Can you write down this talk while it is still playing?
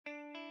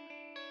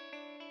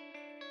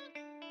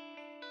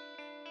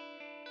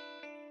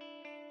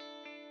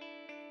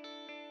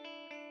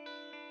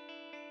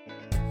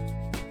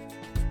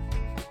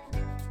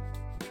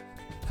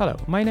Hello,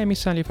 my name is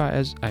Salih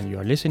Faez and you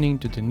are listening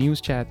to the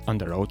news chat on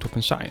the road to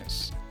open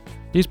science.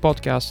 This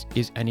podcast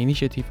is an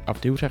initiative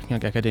of the Utrecht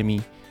Young Academy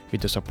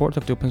with the support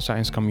of the open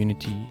science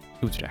community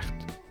Utrecht.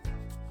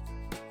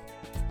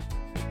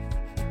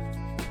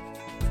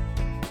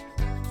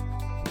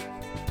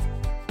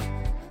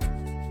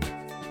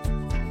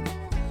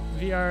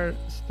 We are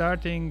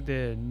starting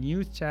the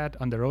news chat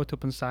on the road to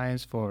open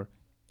science for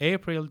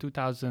April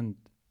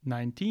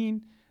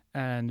 2019,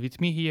 and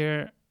with me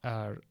here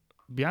are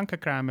Bianca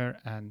Kramer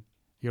and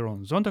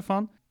Jeroen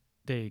Zondervan.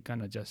 They're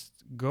gonna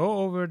just go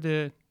over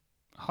the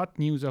hot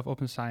news of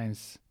open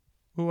science.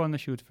 Who wanna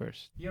shoot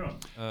first? Jeroen.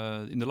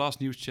 In the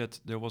last news chat,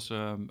 there was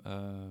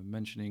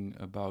mentioning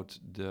about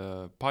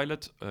the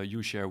pilot,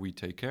 You Share, We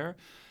Take Care.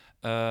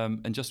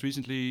 And just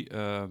recently,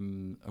 a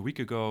week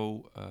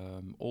ago,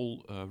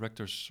 all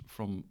rectors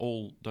from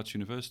all Dutch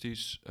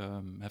universities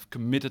have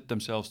committed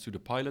themselves to the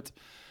pilot,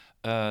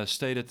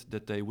 stated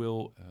that they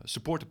will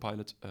support the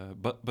pilot,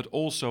 but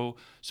also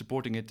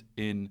supporting it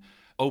in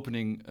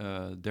opening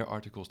their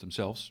articles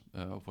themselves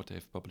of what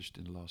they've published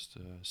in the last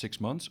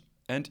 6 months,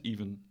 and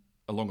even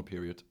a longer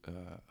period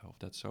of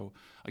that. So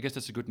I guess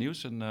that's a good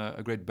news and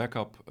a great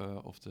backup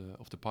of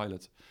the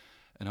pilot,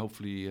 and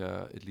hopefully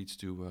it leads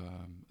to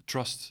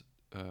trust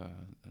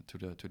to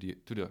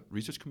the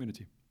research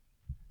community.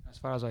 As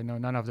far as I know,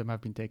 none of them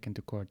have been taken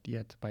to court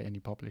yet by any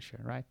publisher,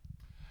 right?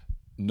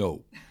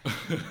 No.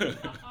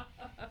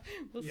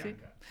 We'll see.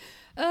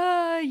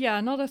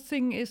 Another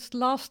thing is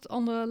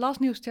on the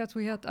last news chat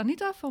we had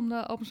Anita from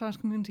the Open Science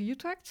Community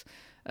Utrecht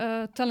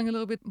telling a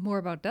little bit more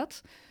about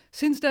that.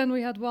 Since then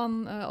we had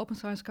one Open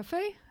Science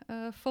Cafe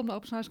from the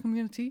Open Science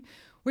community,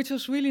 which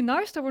was really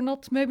nice. There were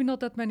maybe not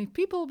that many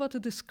people, but the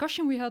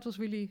discussion we had was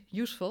really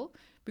useful,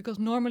 because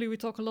normally we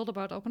talk a lot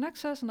about open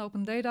access and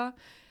open data.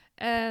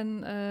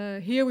 And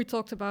here we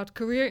talked about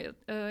career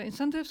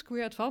incentives,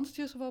 career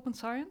advantages of open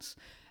science.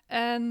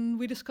 And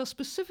we discussed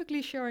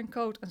specifically sharing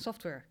code and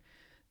software.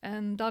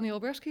 And Daniel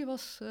Oberski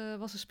was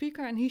a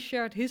speaker, and he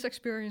shared his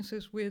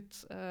experiences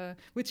with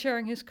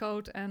sharing his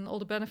code and all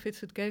the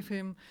benefits it gave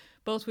him,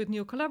 both with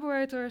new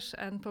collaborators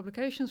and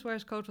publications where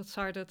his code was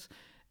cited.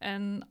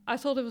 And I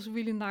thought it was a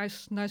really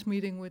nice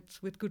meeting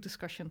with good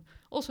discussion.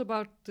 Also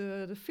about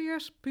the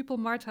fears people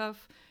might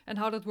have and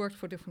how that worked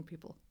for different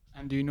people.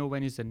 And do you know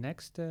when is the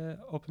next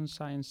Open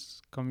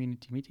Science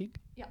Community meeting?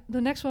 Yeah,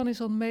 the next one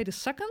is on May the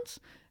 2nd.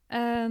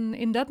 And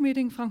in that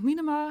meeting, Frank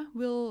Minema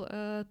will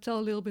tell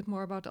a little bit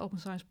more about the Open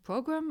Science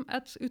program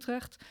at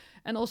Utrecht,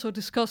 and also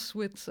discuss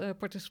with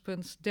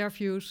participants their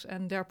views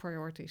and their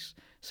priorities.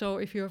 So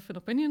if you have an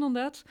opinion on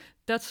that,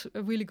 that's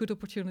a really good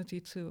opportunity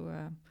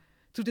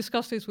to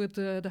discuss this with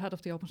the head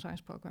of the Open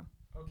Science program.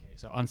 Okay,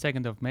 so on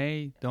 2nd of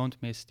May, don't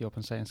miss the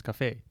Open Science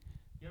Cafe.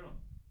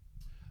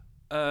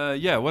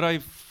 What I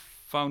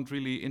found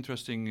really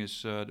interesting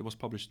is it was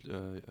published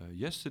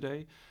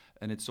yesterday,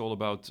 and it's all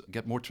about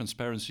get more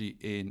transparency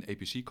in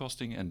APC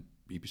costing and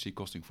EPC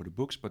costing for the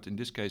books. But in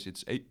this case,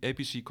 it's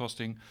APC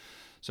costing.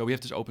 So we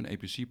have this open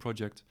APC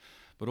project,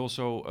 but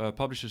also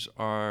publishers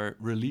are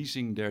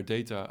releasing their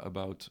data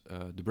about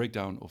the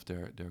breakdown of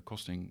their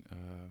costing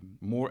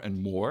more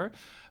and more.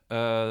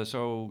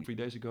 So 3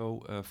 days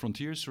ago,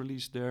 Frontiers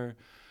released their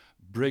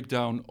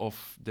breakdown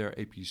of their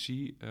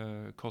APC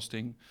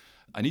costing.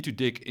 I need to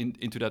dig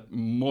into that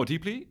more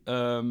deeply,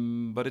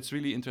 but it's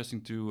really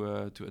interesting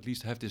to at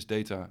least have this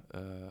data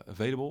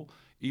available.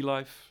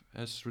 eLife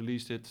has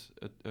released it,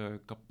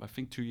 I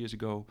think 2 years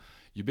ago.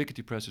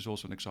 Ubiquity Press is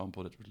also an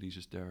example that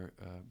releases their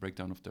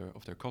breakdown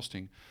of their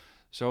costing.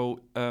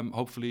 So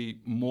hopefully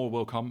more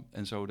will come,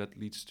 and so that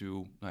leads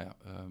to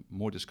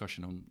more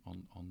discussion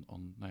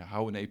on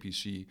how an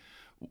APC,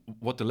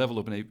 what the level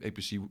of an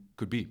APC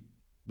could be.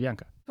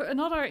 Bianca.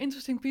 Another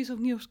interesting piece of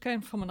news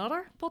came from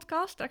another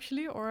podcast,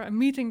 actually, or a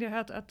meeting they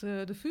had at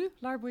the VU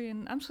Library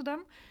in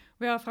Amsterdam,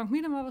 where Frank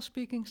Minema was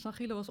speaking. Stan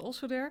Gielen was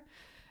also there.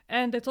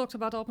 And they talked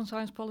about open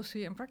science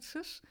policy and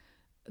practices.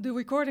 The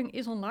recording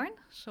is online,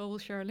 so we'll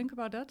share a link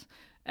about that.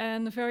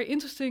 And a very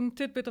interesting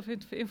tidbit of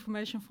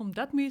information from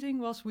that meeting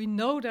was we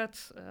know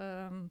that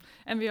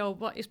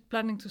NWO is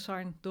planning to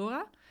sign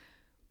DORA.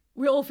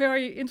 We're all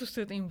very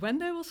interested in when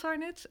they will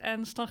sign it,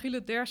 and Stan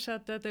Gielen there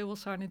said that they will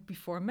sign it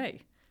before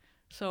May.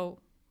 So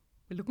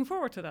we're looking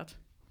forward to that.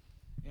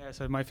 Yeah,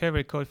 so my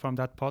favorite quote from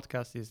that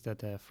podcast is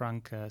that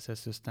Frank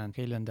says to Stan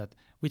Gielen that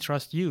we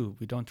trust you,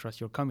 we don't trust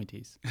your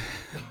committees.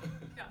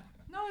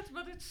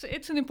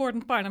 It's an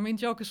important point. I mean,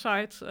 joke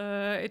aside,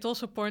 it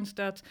also points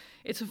that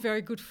it's a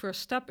very good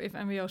first step if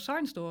NWO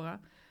signs DORA,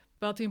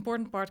 but the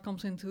important part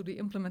comes into the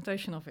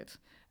implementation of it.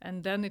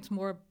 And then it's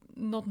more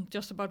not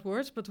just about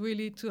words, but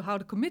really to how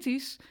the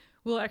committees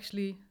will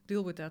actually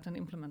deal with that and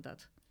implement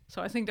that.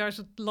 So I think there's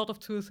a lot of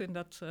truth in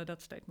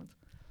that statement.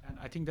 And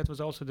I think that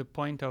was also the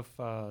point of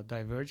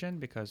Divergent,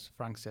 because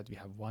Frank said we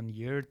have 1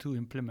 year to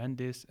implement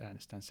this, and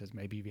Stan says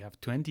maybe we have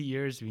 20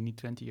 years, we need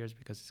 20 years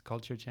because it's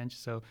culture change.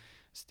 So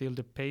still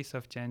the pace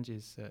of change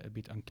is a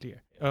bit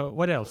unclear.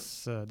 What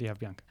else do you have,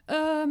 Bianca?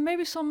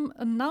 Maybe some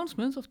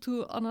announcements of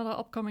two another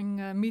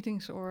upcoming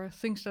meetings or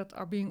things that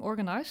are being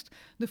organized.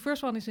 The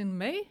first one is in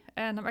May,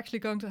 and I'm actually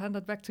going to hand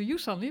that back to you,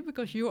 Sanli,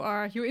 because you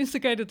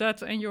instigated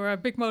that and you're a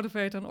big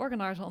motivator and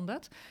organizer on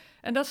that.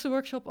 And that's the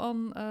workshop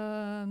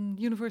on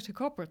University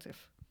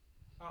Cooperative.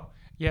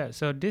 Yeah,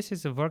 so this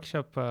is a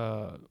workshop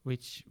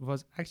which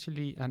was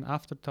actually an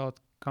afterthought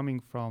coming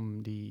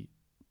from the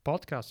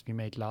podcast we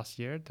made last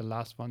year, the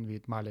last one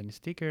with Marlene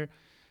Sticker,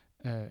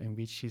 in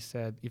which she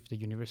said if the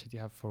university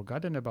have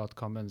forgotten about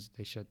commons,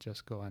 they should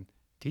just go and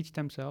teach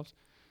themselves.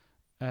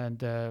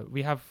 And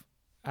we have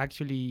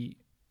actually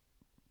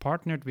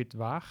partnered with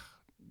WAAG,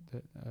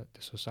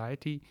 the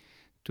society,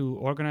 to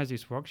organize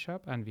this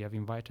workshop, and we have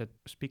invited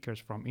speakers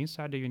from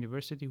inside the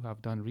university who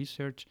have done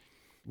research.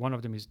 One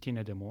of them is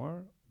Tine de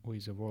Moor, who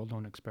is a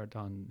world-known expert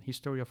on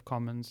history of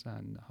commons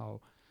and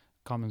how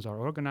commons are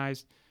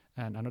organized.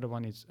 And another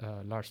one is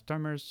Lars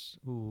Tummers,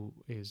 who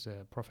is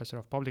a professor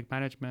of public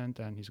management,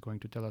 and he's going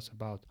to tell us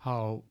about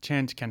how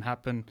change can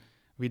happen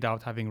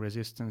without having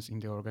resistance in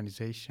the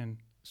organization,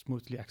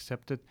 smoothly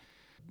accepted.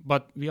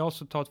 But we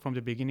also thought from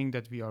the beginning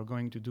that we are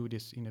going to do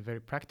this in a very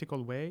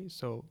practical way.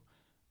 So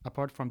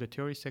apart from the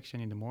theory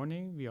section in the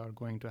morning, we are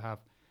going to have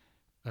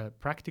a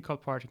practical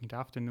part in the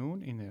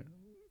afternoon in a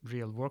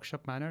real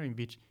workshop manner in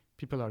which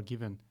people are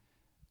given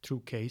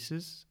true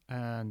cases,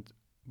 and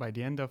by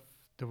the end of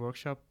the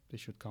workshop they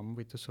should come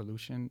with a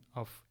solution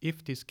of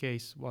if this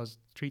case was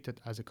treated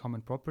as a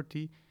common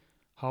property,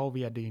 how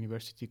we at the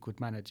university could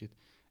manage it.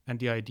 And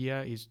the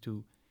idea is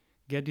to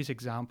get these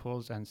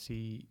examples and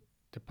see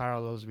the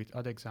parallels with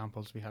other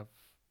examples we have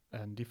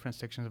in different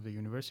sections of the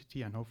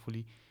university, and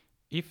hopefully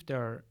if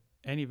there are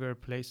anywhere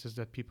places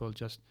that people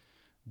just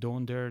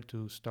don't dare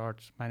to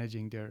start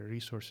managing their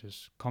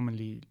resources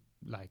commonly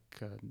like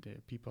the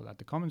people at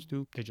the Commons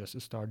do, they just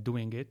start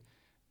doing it.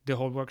 The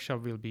whole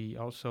workshop will be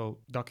also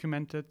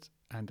documented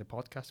and the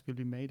podcast will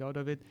be made out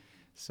of it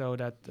so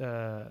that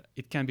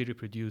it can be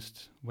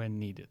reproduced when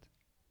needed.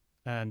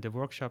 And the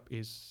workshop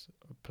is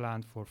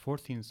planned for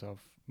 14th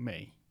of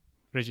May.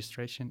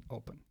 Registration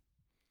open.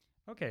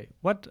 Okay,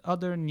 what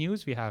other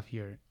news we have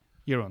here,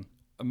 Jeroen?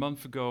 A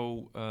month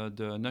ago,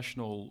 the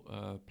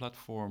national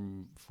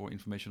platform for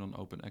information on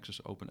open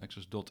access,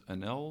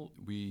 openaccess.nl,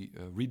 we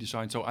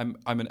redesigned. So I'm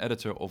an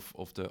editor of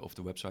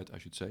the website, I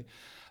should say.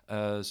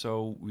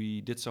 So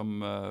we did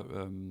some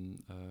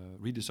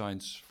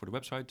redesigns for the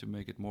website to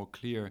make it more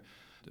clear,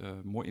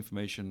 more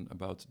information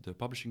about the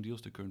publishing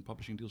deals, the current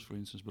publishing deals, for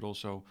instance. But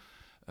also,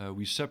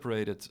 we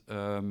separated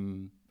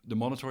the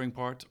monitoring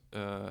part,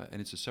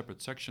 and it's a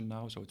separate section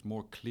now, so it's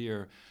more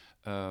clear.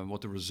 What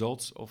the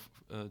results of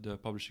the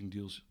publishing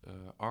deals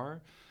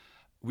are.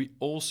 We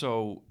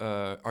also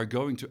are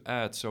going to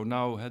add, so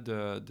now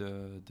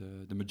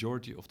the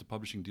majority of the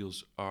publishing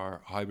deals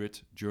are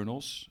hybrid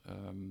journals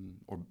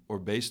or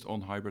based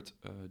on hybrid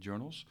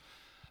journals.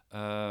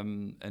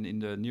 And in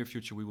the near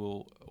future, we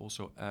will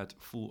also add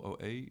full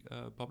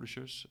OA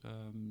publishers.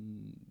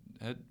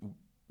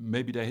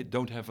 Maybe they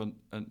don't have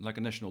like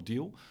a national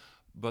deal,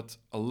 but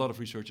a lot of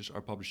researchers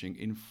are publishing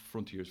in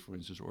Frontiers, for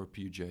instance, or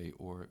PUJ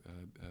or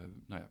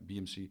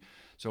BMC.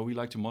 So we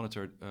like to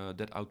monitor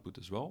that output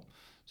as well.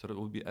 So that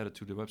will be added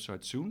to the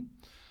website soon,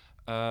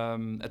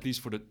 at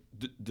least for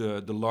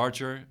the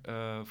larger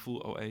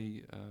full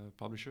OA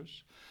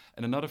publishers.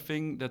 And another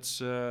thing that's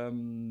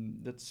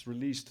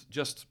released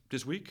just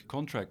this week,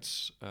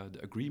 contracts,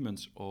 the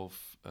agreements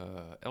of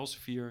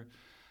Elsevier,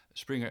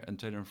 Springer and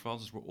Taylor &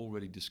 Francis were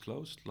already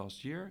disclosed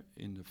last year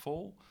in the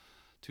fall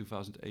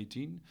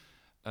 2018.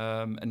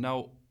 And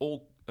now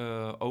all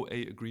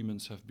OA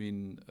agreements have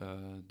been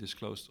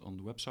disclosed on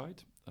the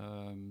website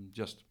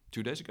just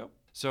 2 days ago.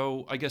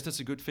 So I guess that's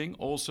a good thing.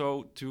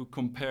 Also to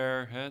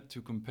compare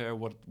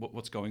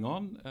what's going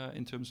on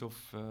in terms of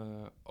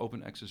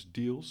open access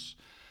deals.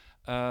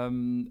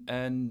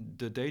 And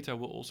the data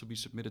will also be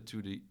submitted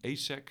to the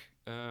ASEC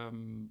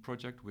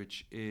project,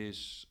 which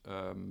is,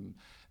 and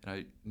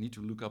I need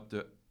to look up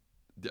the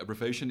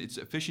abbreviation. It's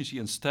Efficiency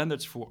and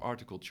Standards for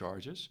Article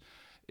Charges.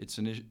 It's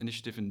an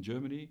initiative in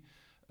Germany,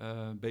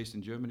 based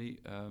in Germany,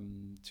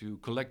 to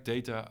collect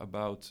data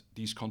about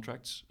these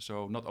contracts.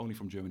 So not only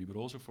from Germany, but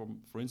also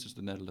from, for instance,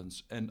 the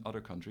Netherlands and other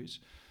countries.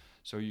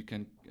 So you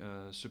can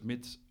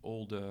submit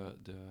all the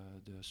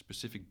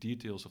specific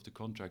details of the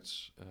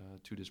contracts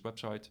to this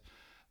website.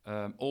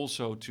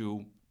 Also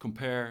to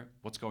compare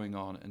what's going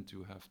on and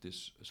to have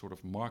this sort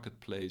of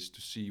marketplace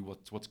to see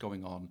what's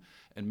going on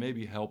and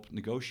maybe help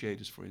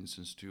negotiators, for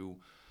instance, to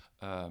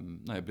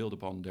build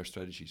upon their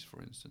strategies,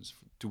 for instance,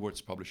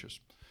 towards publishers.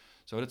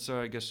 So that's,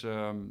 I guess,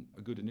 a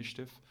good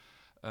initiative.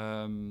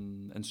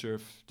 And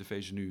SURF, the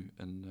VSNU,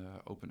 and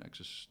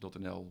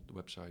openaccess.nl, the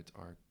website,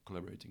 are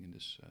collaborating in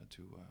this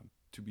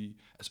to be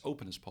as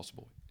open as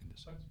possible in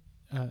this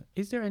site.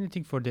 Is there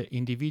anything for the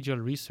individual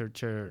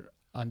researcher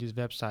on this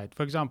website?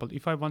 For example,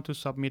 if I want to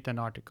submit an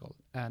article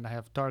and I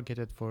have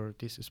targeted for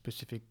this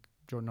specific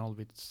journal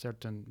with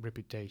certain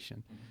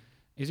reputation,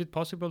 is it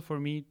possible for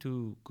me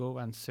to go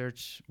and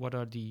search what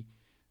are the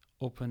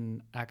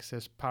open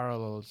access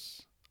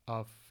parallels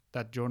of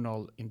that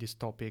journal in this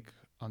topic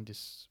on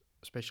this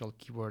special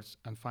keywords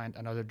and find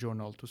another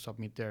journal to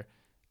submit there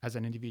as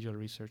an individual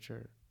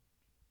researcher?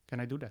 Can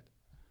I do that?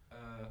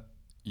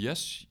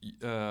 Yes,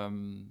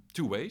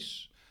 two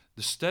ways.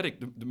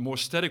 The more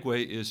static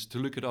way is to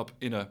look it up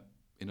in a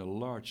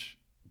large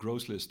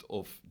gross list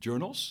of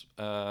journals,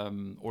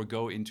 or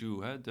go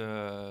into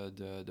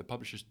the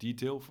publisher's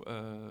details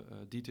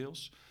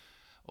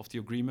of the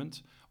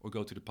agreement, or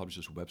go to the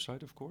publisher's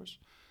website, of course.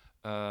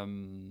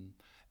 And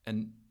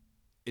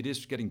it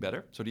is getting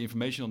better. So the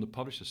information on the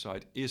publisher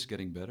side is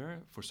getting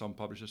better. For some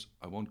publishers,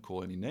 I won't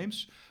call any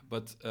names,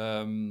 but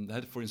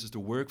for instance, the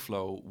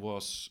workflow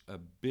was a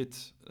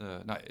bit,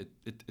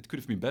 it could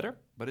have been better,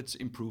 but it's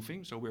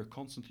improving. So we're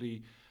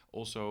constantly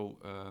also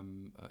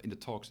in the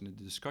talks and in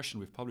the discussion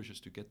with publishers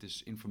to get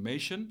this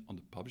information on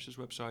the publisher's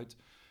website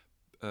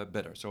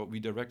better. So we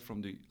direct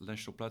from the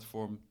national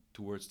platform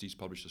towards these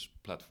publishers'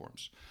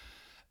 platforms.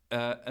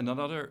 And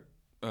another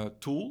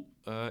tool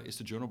is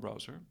the journal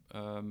browser.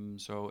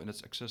 And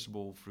it's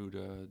accessible through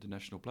the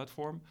national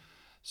platform.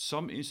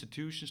 Some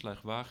institutions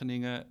like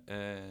Wageningen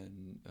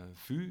and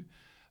VU,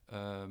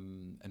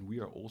 and we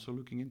are also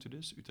looking into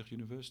this, Utrecht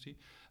University,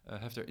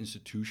 have their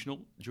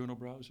institutional journal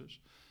browsers.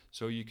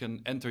 So you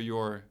can enter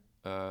your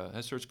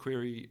search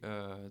query,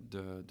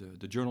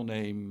 the journal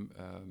name,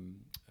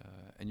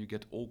 and you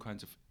get all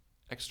kinds of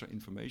extra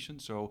information.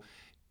 So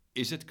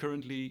is it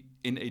currently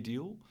in a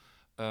deal?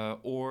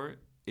 Or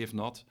if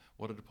not,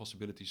 what are the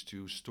possibilities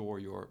to store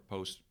your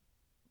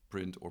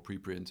post-print or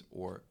preprint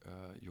or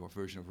your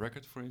version of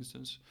record, for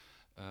instance?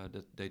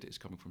 That data is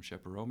coming from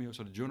Shepard Romeo.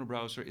 So the journal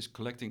browser is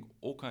collecting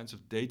all kinds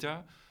of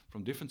data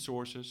from different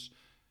sources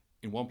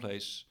in one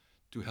place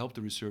to help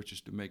the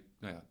researchers to make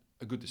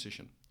a good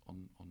decision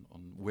on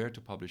where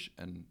to publish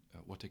and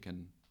what they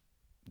can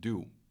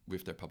do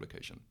with their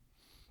publication.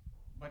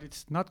 But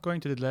it's not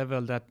going to the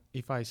level that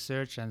if I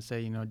search and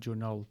say,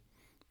 journal,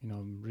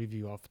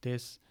 review of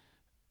this,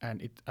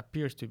 and it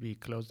appears to be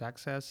closed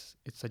access,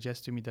 it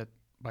suggests to me that,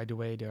 by the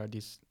way, there are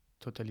these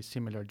totally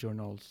similar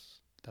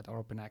journals that are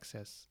open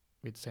access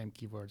with same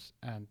keywords,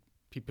 and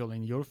people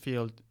in your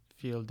field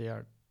feel they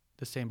are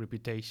the same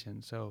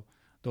reputation. So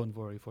don't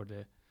worry for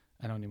the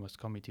anonymous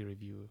committee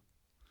review.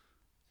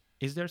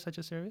 Is there such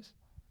a service?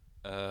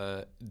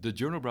 The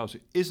journal browser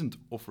isn't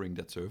offering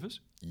that service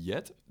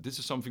yet. This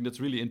is something that's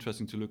really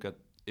interesting to look at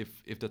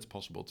if that's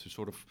possible, to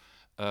sort of,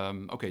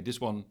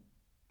 this one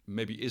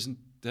maybe isn't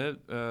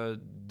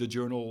the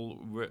journal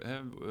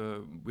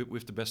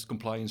with the best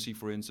compliancy,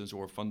 for instance,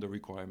 or funder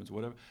requirements,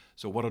 whatever.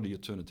 So what are the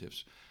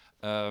alternatives?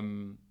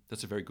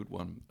 That's a very good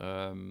one.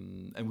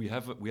 And we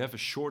have a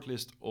short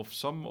list of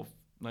some of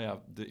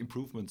the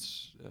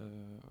improvements,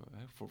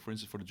 for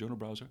instance, for the journal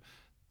browser.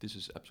 This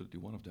is absolutely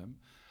one of them.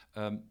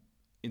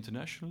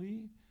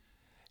 Internationally,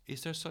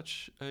 is there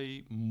such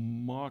a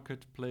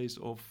marketplace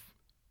of?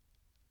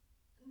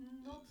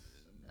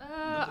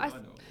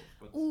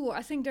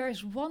 I think there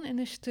is one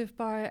initiative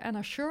by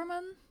Anna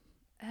Sherman,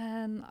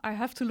 and I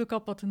have to look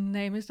up what the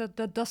name is,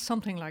 that does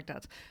something like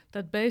that.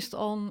 That based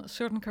on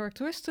certain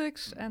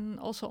characteristics and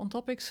also on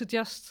topics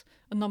suggests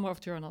a number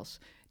of journals.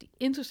 The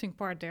interesting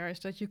part there is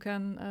that you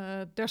can,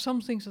 there are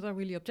some things that are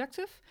really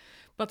objective,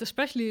 but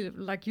especially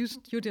like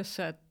you just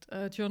said,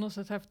 journals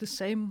that have the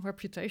same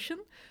reputation.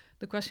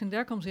 The question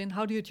there comes in,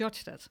 how do you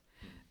judge that?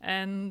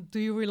 And do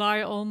you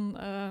rely on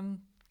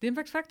the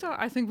impact factor?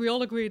 I think we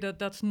all agree that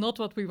that's not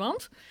what we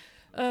want.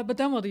 But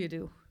then what do you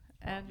do?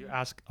 And you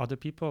ask other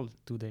people,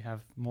 do they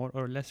have more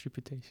or less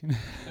reputation?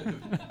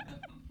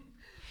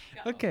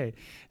 Okay,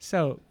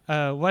 so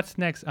what's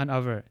next on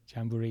our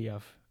jamboree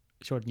of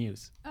short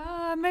news?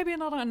 Maybe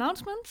another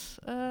announcement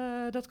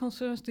that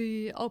concerns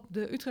the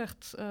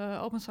Utrecht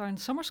Open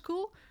Science Summer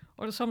School,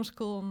 or the Summer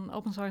School on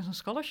Open Science and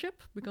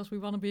Scholarship, because we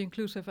want to be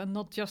inclusive and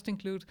not just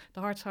include the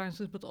hard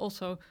sciences, but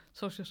also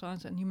social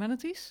science and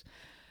humanities.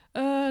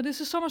 This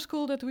is a summer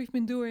school that we've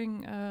been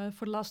doing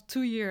for the last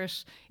 2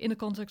 years in the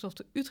context of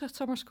the Utrecht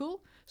Summer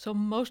School. So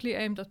mostly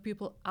aimed at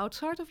people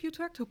outside of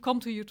Utrecht who come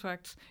to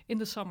Utrecht in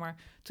the summer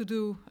to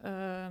do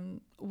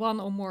one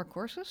or more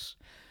courses.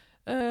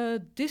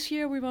 This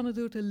year we want to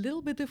do it a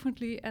little bit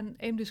differently and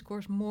aim this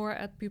course more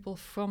at people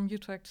from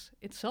Utrecht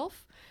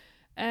itself.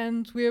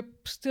 And we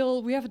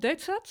have a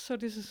date set, so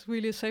this is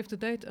really a save the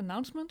date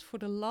announcement for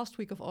the last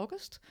week of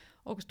August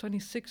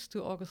 26th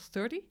to August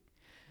 30.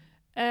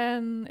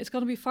 And it's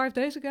going to be 5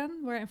 days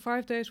again, where in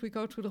 5 days we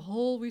go through the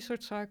whole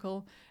research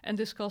cycle and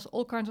discuss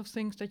all kinds of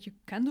things that you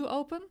can do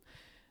open.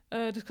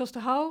 Discuss the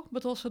how,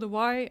 but also the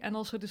why, and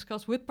also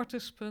discuss with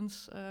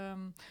participants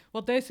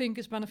what they think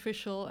is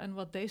beneficial and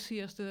what they see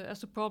as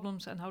the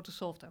problems and how to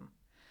solve them.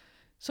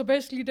 So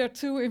basically there are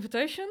 2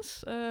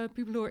 invitations.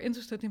 People who are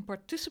interested in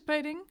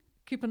participating,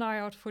 keep an eye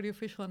out for the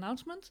official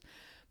announcement,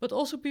 but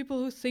also people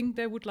who think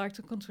they would like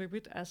to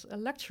contribute as a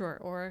lecturer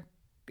or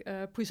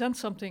present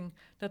something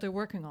that they're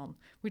working on.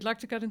 We'd like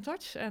to get in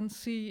touch and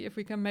see if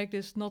we can make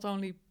this not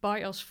only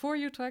by us for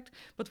Utrecht,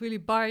 but really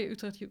by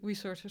Utrecht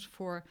researchers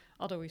for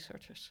other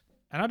researchers.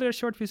 Another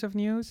short piece of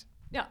news.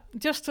 Yeah,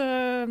 just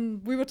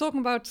we were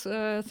talking about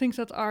things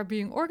that are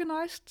being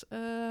organized.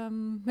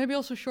 Maybe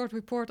also a short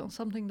report on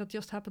something that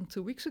just happened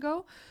 2 weeks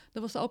ago.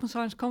 There was the Open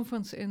Science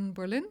Conference in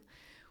Berlin,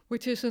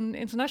 which is an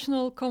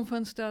international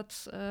conference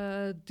that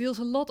deals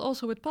a lot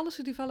also with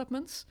policy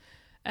developments.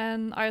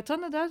 And I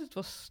attended that. It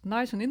was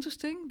nice and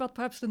interesting. But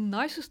perhaps the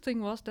nicest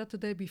thing was that the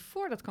day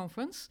before that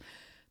conference,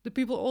 the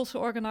people also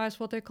organized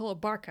what they call a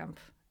bar camp.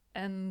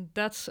 And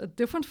that's a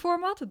different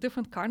format, a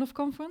different kind of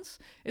conference.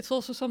 It's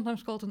also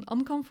sometimes called an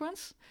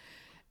unconference.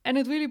 And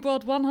it really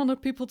brought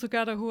 100 people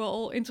together who are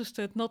all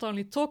interested, not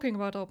only talking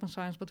about open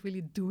science, but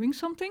really doing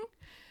something.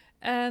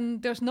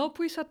 And there's no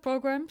preset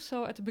program.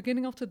 So at the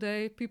beginning of the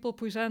day, people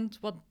present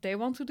what they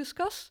want to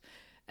discuss.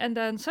 And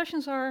then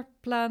sessions are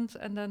planned.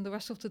 And then the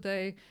rest of the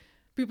day,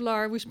 people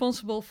are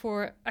responsible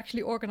for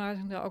actually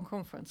organizing their own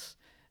conference.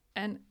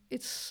 And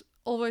it's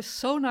always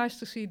so nice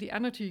to see the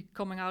energy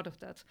coming out of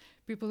that.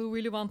 People who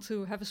really want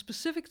to have a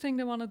specific thing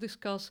they want to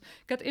discuss,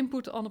 get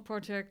input on a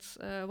project,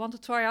 want to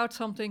try out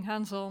something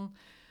hands-on.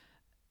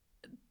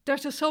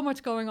 There's just so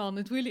much going on.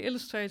 It really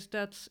illustrates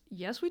that,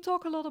 yes, we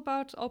talk a lot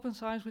about open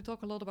science, we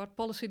talk a lot about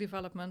policy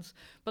developments,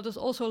 but there's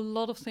also a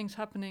lot of things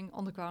happening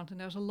on the ground,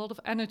 and there's a lot of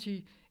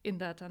energy in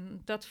that.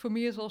 And that, for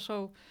me, is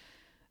also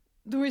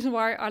the reason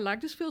why I like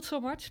this field so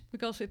much,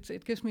 because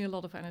it gives me a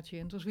lot of energy,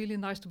 and it was really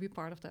nice to be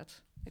part of that.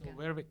 So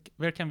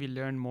where can we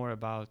learn more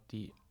about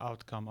the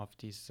outcome of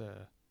this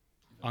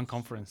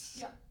unconference?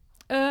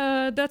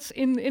 Yeah. That's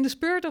in the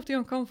spirit of the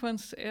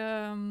unconference.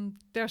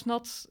 There's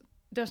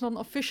not an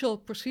official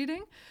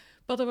proceeding,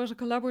 but there was a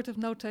collaborative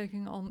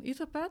note-taking on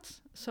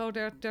Etherpad. So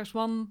there's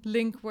one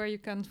link where you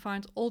can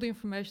find all the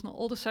information,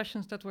 all the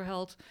sessions that were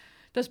held.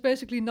 That's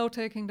basically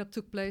note-taking that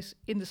took place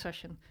in the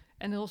session.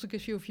 And it also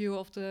gives you a view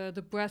of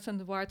the breadth and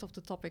the width of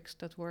the topics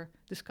that were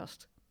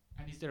discussed.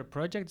 And is there a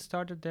project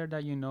started there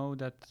that you know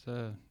that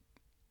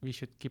we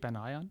should keep an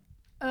eye on?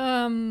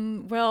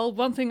 Well,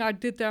 one thing I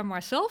did there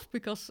myself,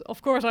 because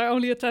of course I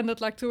only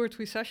attended like 2 or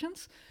 3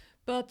 sessions,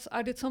 but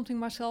I did something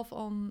myself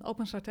on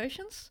open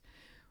citations,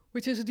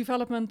 which is a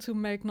development to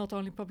make not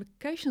only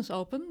publications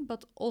open,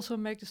 but also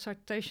make the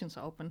citations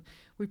open.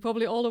 We're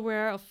probably all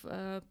aware of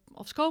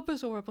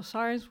Scopus or Web of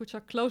Science, which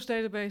are closed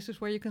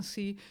databases where you can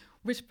see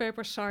which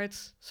paper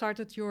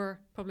cited your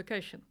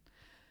publication.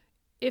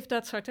 If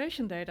that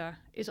citation data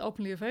is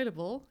openly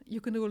available,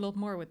 you can do a lot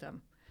more with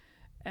them.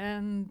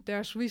 And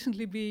there's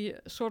recently been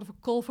sort of a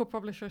call for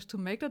publishers to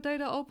make that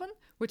data open,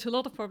 which a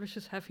lot of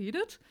publishers have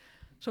heeded.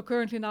 So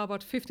currently now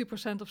about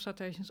 50% of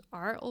citations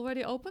are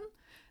already open.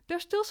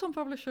 There's still some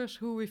publishers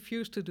who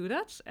refuse to do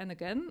that. And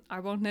again, I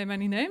won't name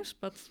any names,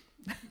 but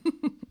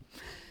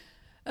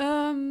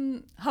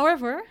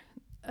however,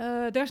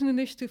 there's an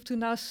initiative to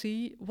now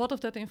see what of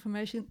that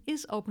information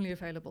is openly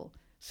available,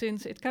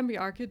 since it can be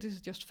argued this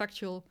is just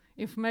factual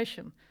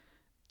information.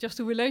 Just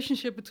the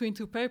relationship between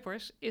 2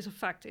 papers is a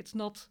fact. It's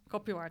not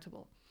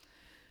copyrightable.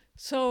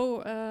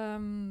 So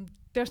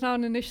there's now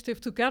an initiative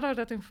to gather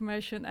that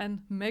information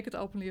and make it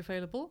openly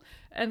available.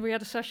 And we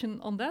had a session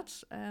on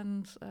that.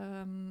 And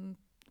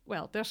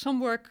well, there's some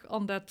work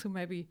on that to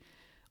maybe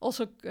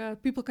also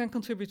people can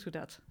contribute to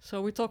that.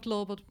 So we talked a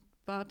little bit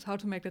about how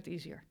to make that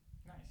easier.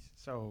 Nice.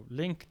 So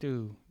link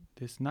to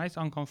this nice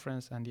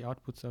unconference and the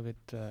outputs of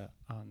it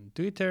on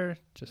Twitter.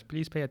 Just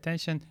please pay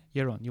attention.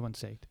 Jeroen, you want to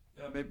say it?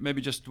 Maybe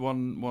just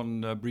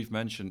one brief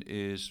mention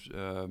is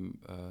the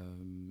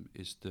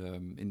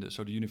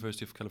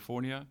University of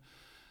California.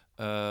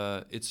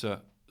 It's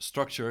a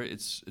structure.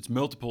 It's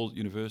multiple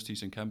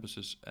universities and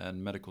campuses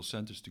and medical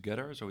centers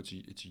together. So it's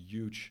a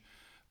huge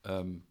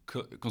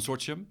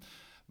consortium.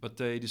 But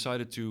they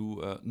decided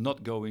to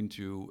not go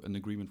into an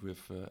agreement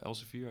with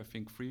Elsevier, I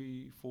think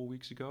 3-4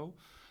 weeks ago.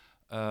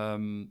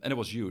 And it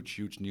was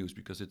huge news,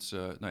 because it's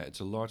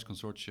a large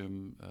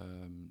consortium,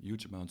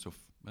 huge amounts of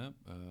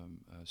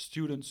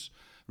students,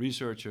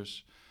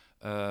 researchers.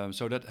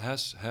 So that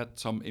has had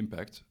some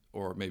impact,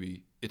 or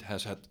maybe it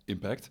has had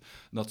impact,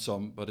 not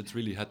some, but it's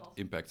really had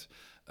impact.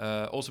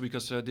 Also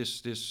because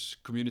this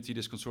community,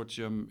 this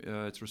consortium,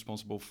 it's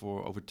responsible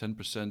for over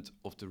 10%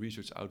 of the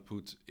research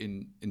output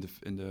in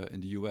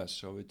the US.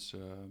 So it's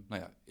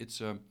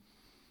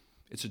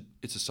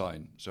a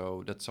sign.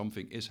 So that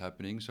something is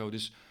happening. So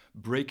this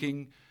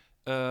breaking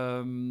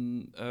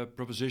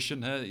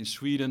proposition. In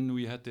Sweden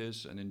we had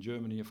this, and in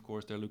Germany, of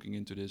course, they're looking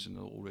into this, and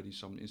already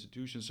some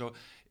institutions. So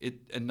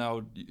and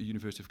now the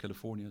University of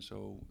California.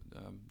 So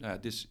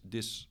this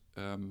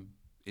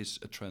is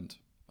a trend,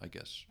 I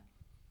guess.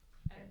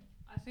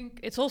 I think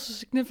it's also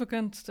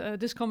significant,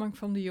 this coming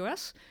from the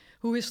US,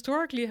 who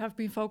historically have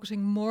been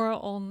focusing more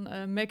on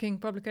making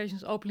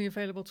publications openly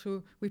available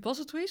through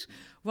repositories,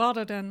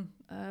 rather than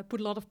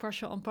put a lot of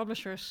pressure on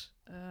publishers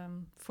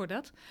for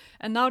that.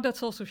 And now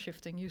that's also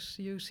shifting.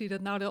 You see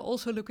that now they're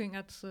also looking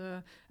at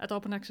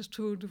open access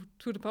to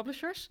the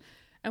publishers,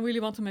 and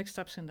really want to make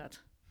steps in that.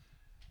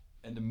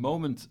 And the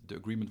moment the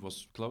agreement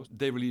was closed,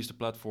 they released a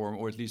platform,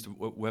 or at least a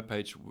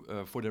webpage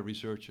for their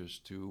researchers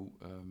to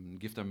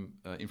give them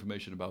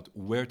information about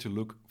where to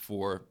look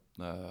for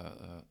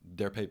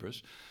their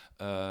papers.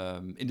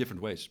 in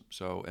different ways.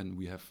 So, and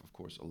we have, of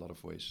course, a lot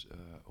of ways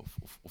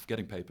of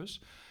getting papers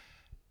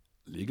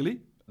legally.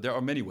 There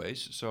are many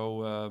ways.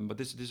 So, but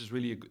this is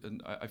really,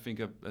 I think,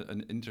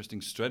 an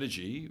interesting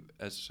strategy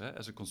as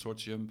a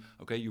consortium.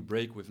 Okay, you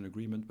break with an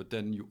agreement, but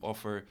then you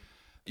offer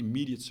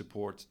immediate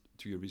support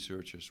to your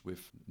researchers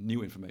with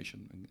new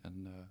information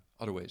and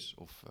other ways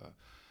of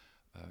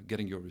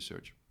getting your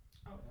research.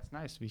 Oh, that's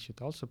nice. We should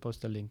also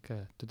post a link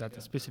to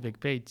that specific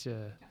page.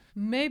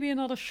 Maybe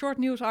another short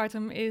news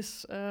item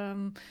is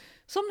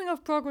something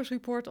of progress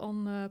report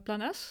on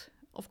Plan S.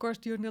 Of course,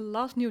 during the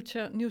last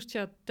news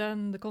chat,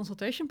 then the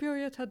consultation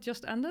period had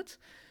just ended.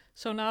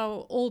 So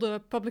now all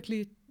the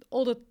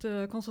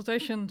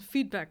consultation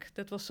feedback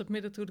that was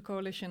submitted to the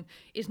coalition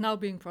is now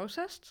being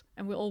processed,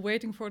 and we're all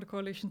waiting for the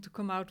coalition to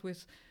come out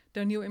with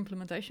their new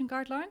implementation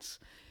guidelines.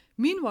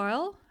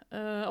 Meanwhile,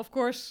 of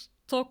course,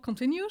 talk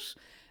continues,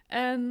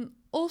 and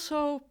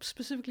also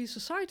specifically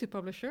society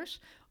publishers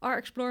are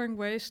exploring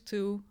ways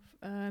to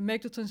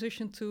make the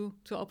transition to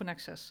open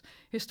access.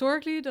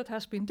 Historically, that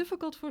has been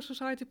difficult for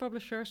society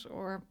publishers,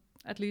 or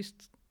at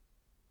least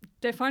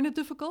they find it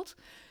difficult.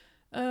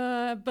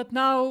 But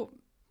now,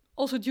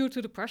 also due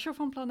to the pressure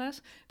from Plan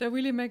S, they're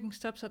really making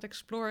steps at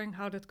exploring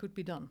how that could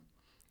be done.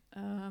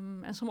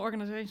 And some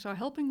organizations are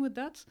helping with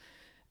that.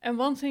 And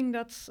one thing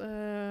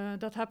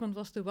that happened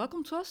was the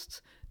Wellcome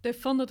Trust. They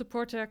funded a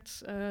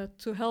project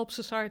to help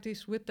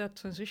societies with that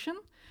transition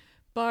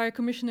by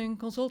commissioning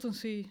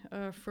consultancy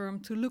firm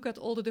to look at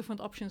all the different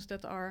options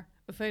that are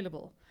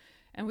available.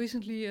 And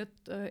recently, an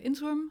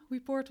interim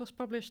report was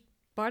published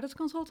by that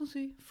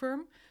consultancy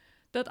firm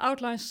that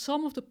outlines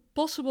some of the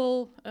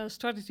possible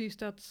strategies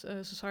that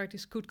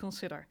societies could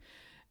consider.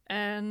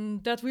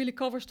 And that really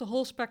covers the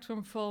whole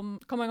spectrum from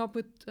coming up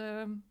with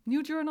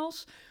new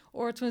journals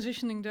or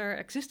transitioning their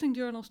existing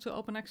journals to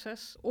open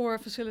access or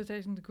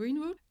facilitating the green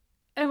route.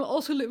 And we're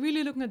also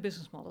really looking at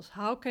business models.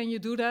 How can you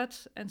do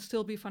that and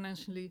still be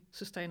financially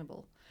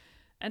sustainable?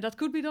 And that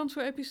could be done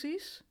through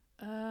APCs.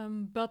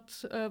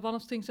 But one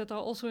of the things that are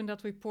also in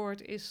that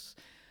report is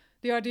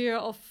the idea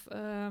of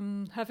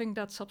having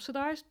that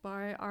subsidized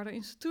by other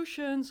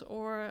institutions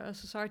or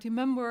society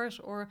members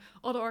or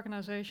other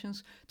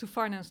organizations to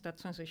finance that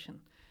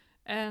transition.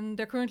 And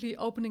they're currently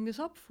opening this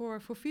up for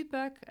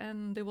feedback,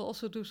 and they will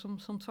also do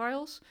some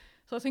trials.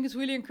 So I think it's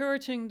really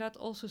encouraging that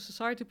also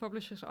society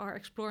publishers are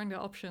exploring their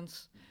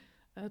options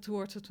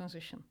towards the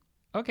transition.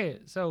 Okay,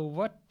 so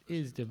what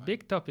is the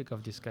big topic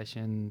of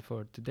discussion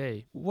for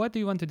today? What do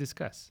you want to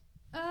discuss?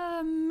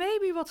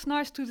 Maybe what's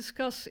nice to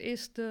discuss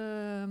is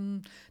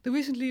the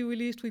recently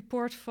released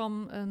report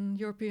from an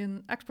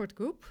European expert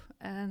group.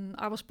 And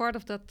I was part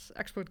of that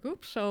expert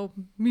group, so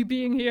me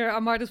being here, I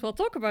might as well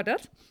talk about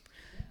that.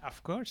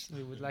 Of course,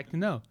 we would like to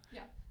know.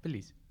 Yeah.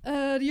 Please.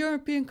 The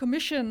European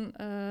Commission,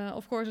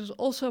 of course, is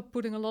also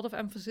putting a lot of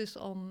emphasis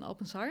on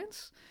open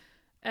science.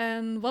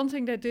 And one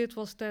thing they did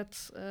was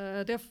that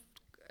they have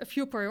a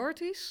few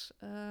priorities,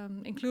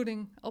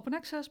 including open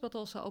access, but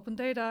also open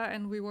data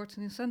and rewards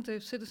and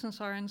incentives, citizen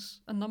science,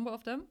 a number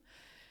of them.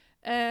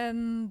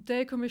 And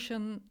they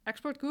commission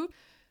expert group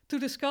to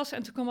discuss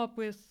and to come up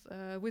with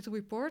a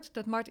report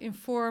that might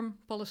inform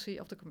policy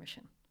of the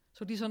Commission.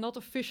 So these are not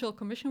official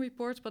Commission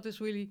reports, but it's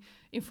really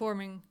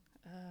informing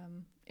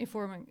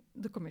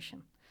the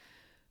Commission.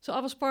 So I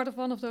was part of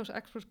one of those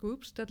expert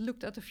groups that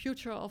looked at the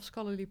future of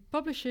scholarly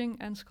publishing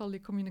and scholarly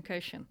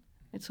communication.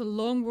 It's a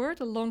long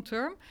word, a long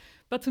term,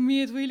 but to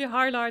me it really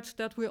highlights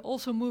that we're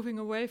also moving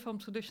away from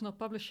traditional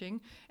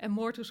publishing and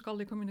more to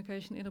scholarly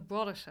communication in a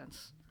broader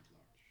sense,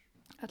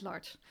 at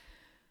large.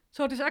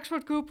 So this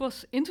expert group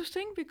was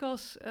interesting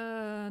because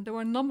there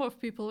were a number of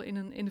people in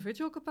an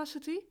individual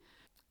capacity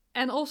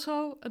and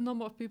also a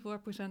number of people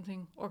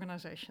representing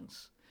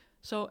organizations.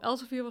 So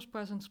Elsevier was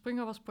present,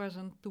 Springer was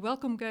present, the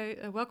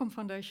Wellcome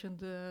Foundation,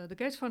 the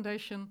Gates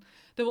Foundation,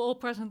 they were all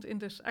present in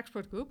this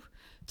expert group,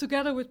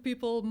 together with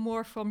people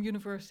more from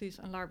universities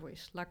and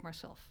libraries, like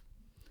myself.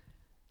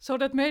 So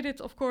that made it,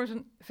 of course,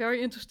 a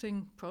very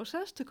interesting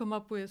process to come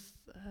up with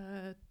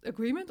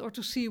agreement or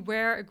to see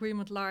where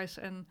agreement lies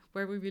and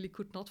where we really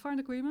could not find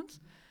agreement.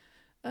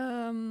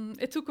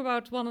 It took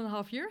about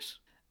 1.5 years.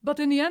 But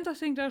in the end, I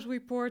think there's a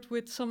report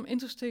with some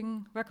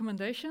interesting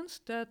recommendations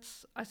that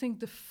I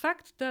think the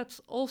fact that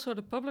also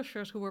the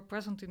publishers who were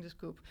present in this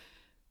group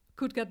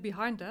could get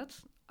behind that,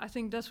 I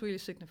think that's really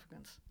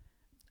significant.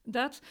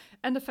 That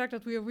and the fact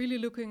that we are really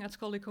looking at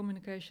scholarly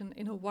communication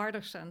in a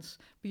wider sense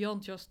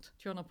beyond just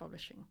journal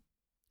publishing.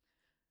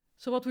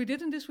 So what we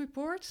did in this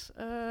report,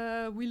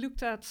 we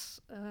looked at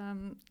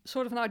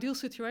sort of an ideal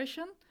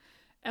situation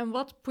and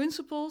what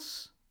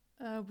principles,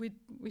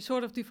 we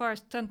sort of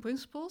devised 10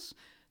 principles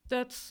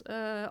that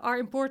are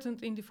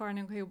important in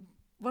defining, okay,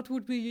 what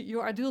would be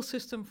your ideal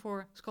system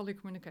for scholarly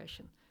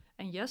communication?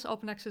 And yes,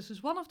 open access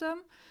is one of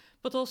them,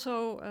 but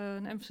also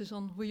an emphasis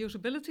on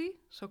reusability,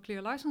 so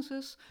clear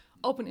licenses,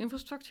 open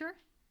infrastructure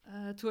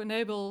to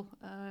enable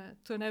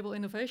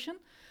innovation,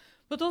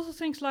 but also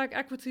things like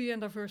equity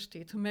and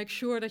diversity to make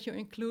sure that you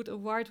include a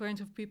wide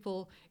range of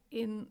people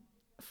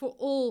for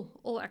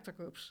all actor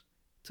groups.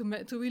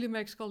 to really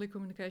make scholarly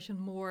communication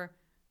more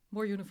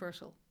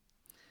universal.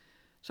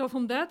 So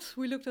from that,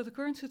 we looked at the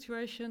current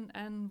situation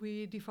and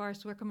we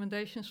devised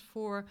recommendations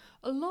for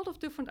a lot of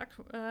different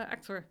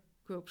actor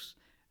groups.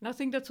 And I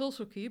think that's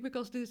also key,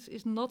 because this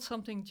is not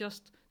something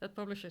just that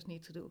publishers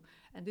need to do.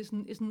 And this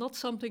is not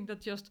something that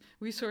just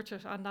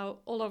researchers are now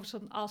all of a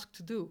sudden asked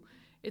to do.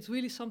 It's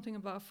really something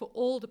about for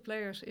all the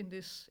players in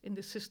this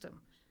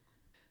system.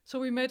 So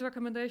we made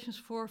recommendations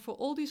for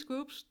all these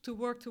groups to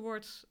work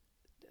towards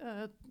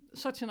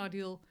such an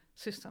ideal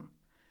system.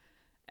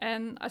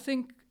 And I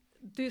think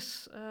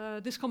this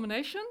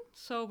combination,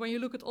 so when you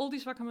look at all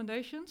these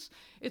recommendations,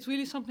 it's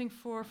really something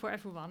for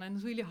everyone, and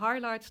it really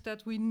highlights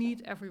that we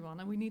need everyone,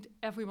 and we need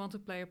everyone to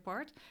play a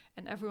part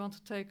and everyone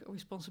to take a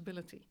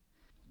responsibility.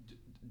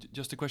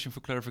 Just a question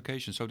for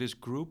clarification. So this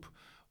group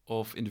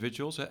of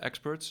individuals,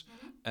 experts,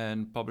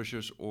 and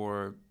publishers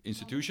or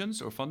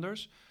institutions or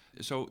funders,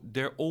 so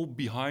they're all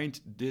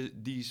behind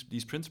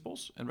these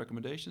principles and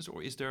recommendations,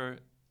 or is there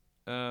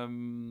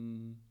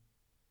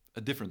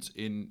a difference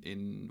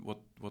in what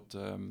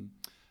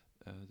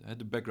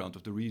the background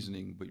of the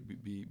reasoning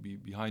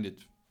behind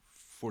it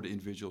for the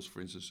individuals,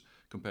 for instance,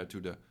 compared to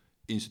the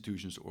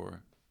institutions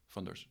or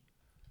funders?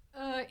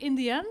 In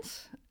the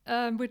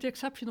end, with the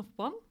exception of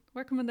one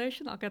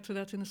recommendation, I'll get to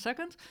that in a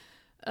second,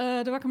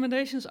 the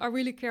recommendations are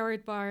really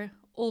carried by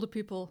all the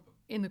people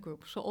in the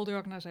group, so all the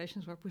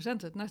organizations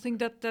represented. And I think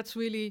that's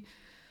really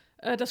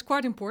that's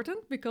quite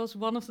important, because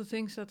one of the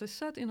things that is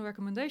said in the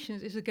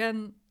recommendations is,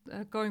 again,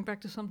 going back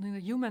to something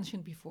that you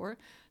mentioned before,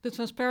 the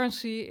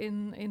transparency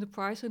in the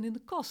price and in the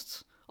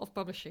costs of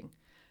publishing,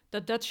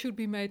 that should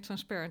be made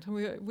transparent. And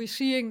we're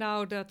seeing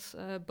now that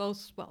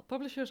both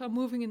publishers are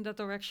moving in that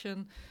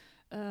direction,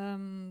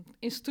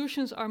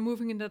 institutions are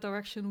moving in that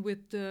direction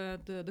with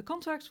the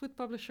contracts with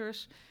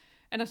publishers,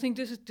 and I think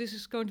this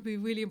is going to be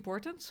really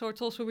important. So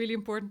it's also really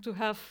important to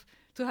have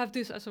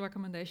this as a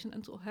recommendation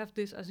and to have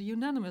this as a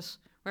unanimous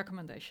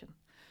recommendation.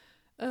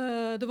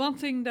 The one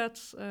thing that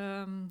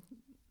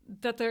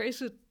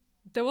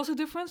there was a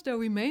difference, there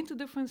remained a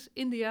difference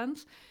in the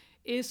end,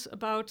 is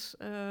about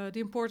the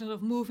importance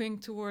of moving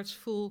towards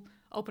full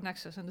open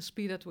access and the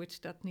speed at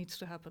which that needs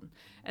to happen.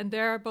 And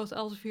there, both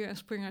Elsevier and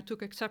Springer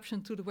took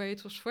exception to the way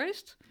it was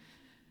phrased.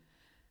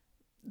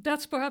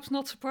 That's perhaps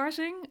not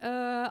surprising.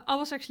 I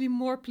was actually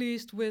more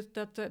pleased with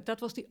that.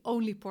 That was the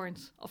only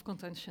point of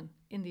contention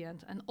in the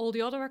end. And all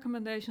the other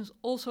recommendations,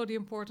 also the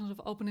importance of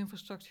open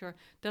infrastructure,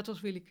 that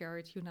was really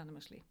carried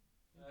unanimously.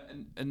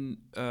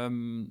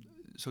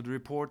 So the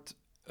report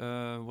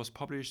was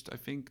published, I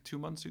think, 2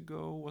 months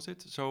ago, was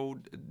it? So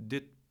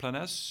did Plan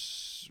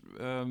S,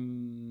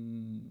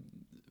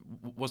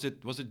 was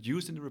it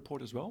used in the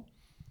report as well?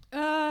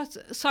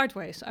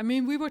 Sideways. I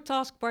mean, we were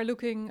tasked by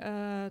looking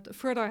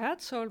further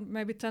ahead, so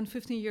maybe 10,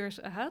 15 years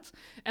ahead,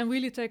 and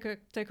really take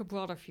a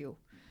broader view.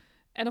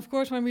 And of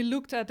course, when we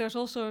looked at, there's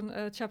also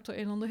a chapter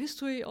on the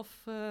history of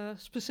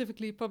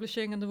specifically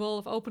publishing and the role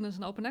of openness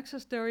and open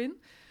access therein.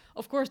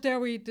 Of course, there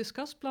we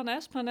discussed Plan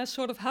S. Plan S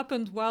sort of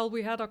happened while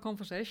we had our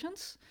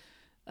conversations.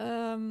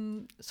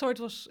 So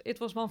it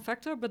was one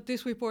factor, but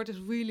this report is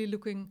really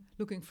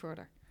looking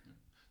further.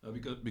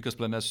 Because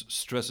Plan S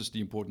stresses the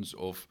importance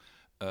of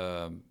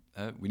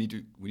we need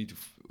to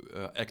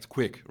act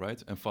quick,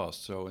 right, and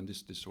fast. So, and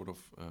this sort of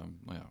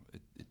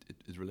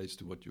it relates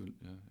to what you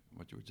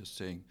were just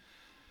saying.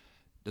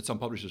 That some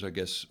publishers, I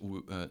guess,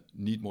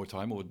 need more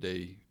time, or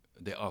they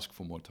ask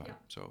for more time. Yeah.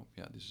 So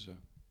this is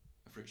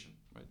a friction,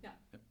 right? Yeah.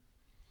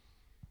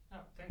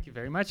 Oh, thank you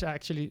very much.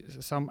 Actually,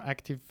 some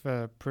active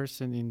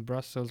person in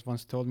Brussels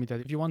once told me that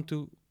if you want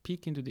to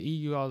peek into the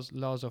EU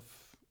laws of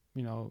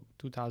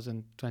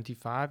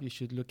 2025, you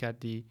should look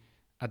at the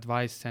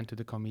advice sent to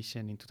the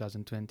Commission in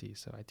 2020.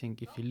 So I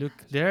think if you look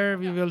there,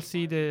 we will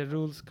see the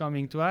rules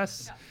coming to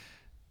us.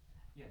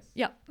 Yeah.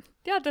 Yes.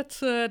 Yeah.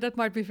 That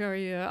might be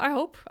very. I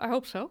hope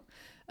so.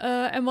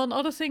 And one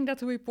other thing that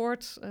the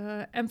report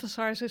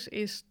emphasizes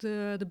is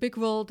the big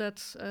role that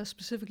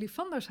specifically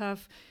funders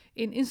have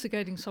in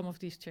instigating some of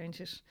these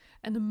changes.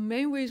 And the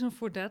main reason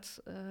for that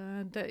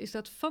is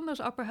that funders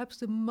are perhaps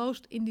the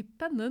most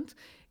independent,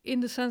 in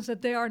the sense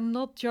that they are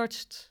not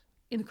judged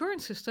in the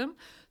current system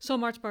so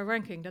much by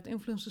ranking. That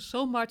influences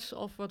so much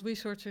of what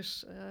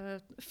researchers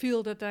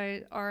feel that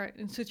they are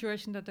in the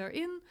situation that they're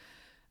in.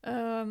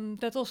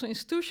 That also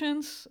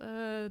institutions,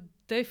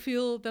 they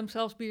feel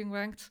themselves being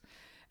ranked.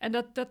 And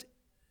that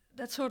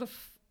sort of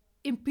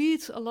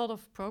impedes a lot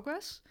of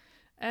progress.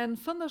 And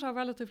funders are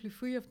relatively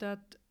free of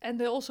that. And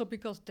they also,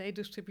 because they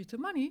distribute the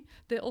money,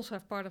 they also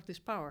have part of this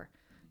power.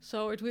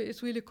 So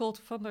it's really called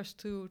to funders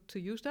to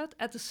use that.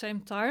 At the same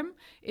time,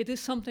 it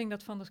is something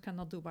that funders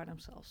cannot do by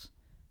themselves.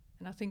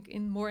 And I think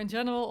more in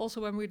general,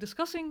 also when we're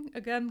discussing,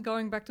 again,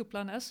 going back to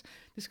Plan S,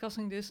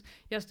 discussing this,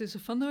 yes, this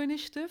is a funder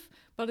initiative,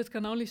 but it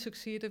can only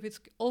succeed if it's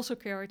also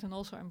carried and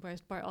also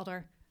embraced by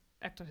other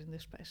actors in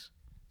this space.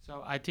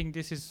 So I think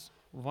this is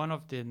one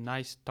of the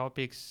nice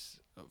topics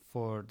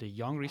for the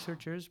young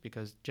researchers,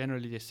 because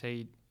generally they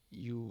say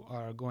you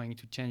are going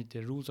to change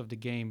the rules of the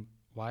game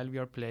while we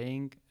are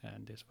playing,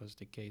 and this was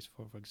the case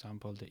for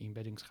example, the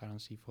embeddings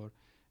for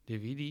the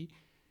VD.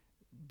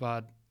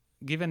 But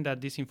given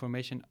that this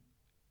information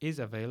is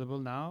available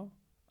now,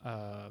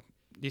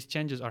 these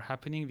changes are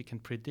happening. We can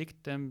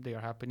predict them. They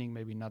are happening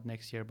maybe not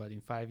next year, but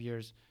in 5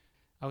 years.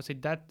 I would say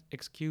that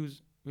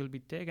excuse will be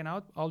taken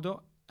out,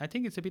 although I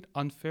think it's a bit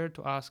unfair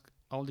to ask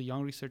all the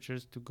young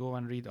researchers to go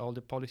and read all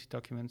the policy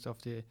documents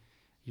of the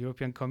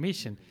European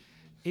Commission.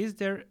 Is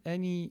there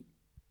any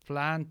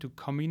plan to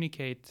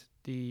communicate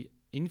the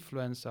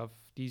influence of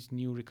these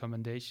new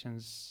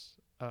recommendations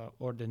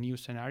or the new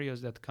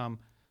scenarios that come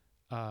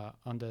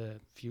on the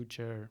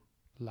future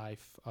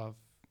life of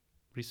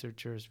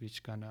researchers,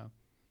 which gonna,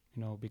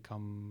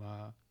 become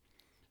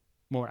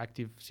more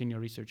active senior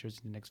researchers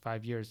in the next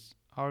 5 years?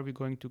 How are we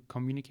going to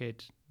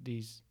communicate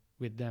these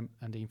with them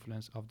and the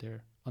influence of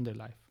on their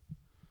life?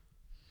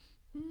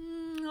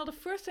 Well, the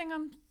first thing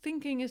I'm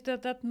thinking is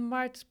that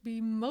might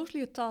be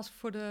mostly a task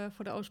for the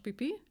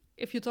OSPP.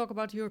 If you talk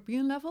about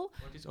European level.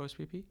 What is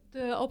OSPP?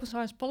 The Open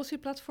Science Policy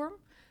Platform.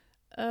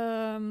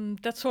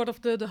 That's sort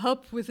of the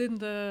hub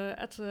within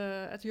at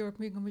the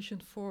European Commission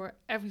for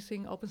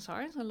everything open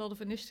science. A lot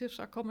of initiatives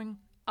are coming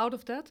out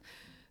of that.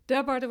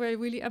 They're, by the way,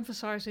 really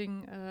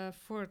emphasizing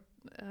for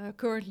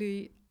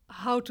currently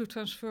how to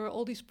transfer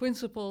all these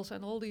principles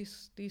and all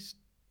these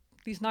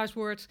nice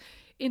words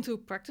into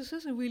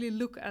practices and really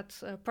look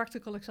at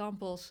practical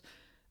examples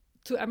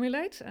to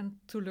emulate and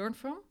to learn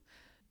from.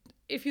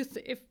 If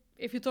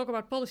you talk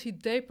about policy,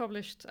 they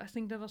published, I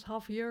think that was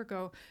half a year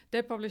ago,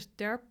 they published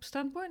their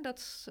standpoint.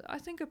 That's, I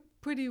think, a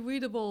pretty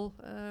readable,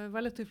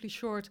 relatively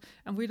short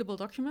and readable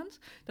document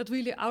that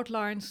really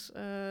outlines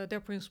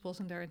their principles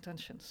and their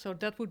intentions. So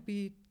that would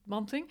be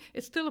one thing.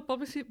 It's still a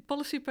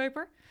policy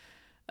paper.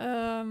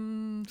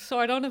 So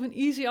I don't have an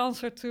easy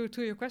answer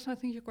to your question. I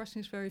think your question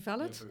is very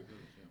valid. Yeah, very good,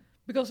 yeah.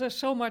 Because there's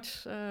so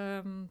much,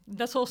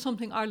 that's all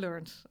something I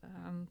learned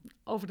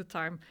over the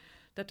time,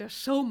 that there's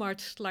so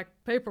much like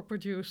paper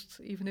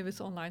produced, even if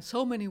it's online,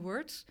 so many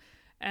words.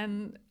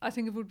 And I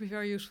think it would be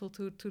very useful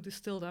to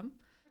distill them.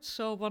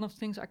 So one of the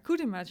things I could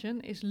imagine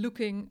is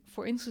looking,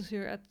 for instance,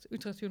 here at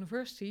Utrecht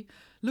University,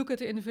 look at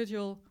the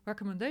individual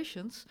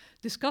recommendations,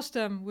 discuss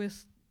them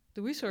with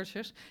the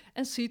researchers,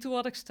 and see to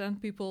what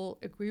extent people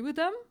agree with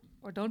them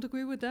or don't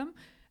agree with them,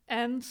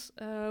 and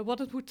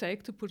what it would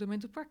take to put them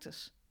into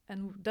practice.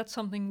 And that's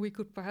something we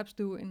could perhaps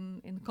do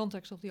in the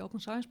context of the Open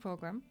Science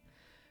Program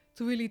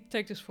to really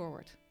take this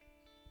forward.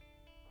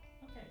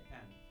 Okay,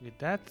 and with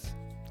that,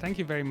 thank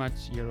you very much,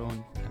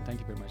 Jeroen, and thank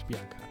you very much,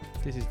 Bianca.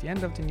 This is the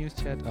end of the news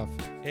chat of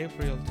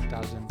April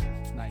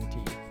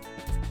 2019.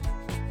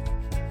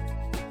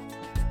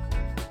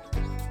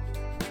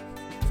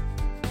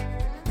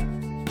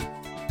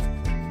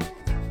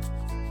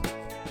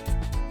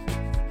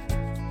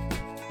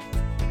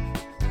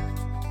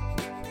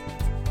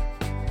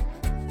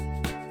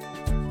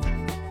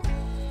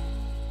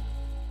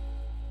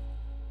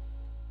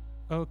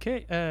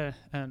 Okay,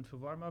 and for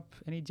warm up,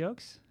 any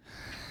jokes?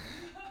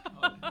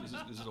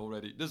 This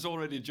is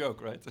already a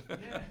joke, right?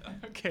 Yeah.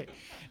 Okay,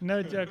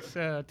 no jokes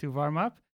to warm up.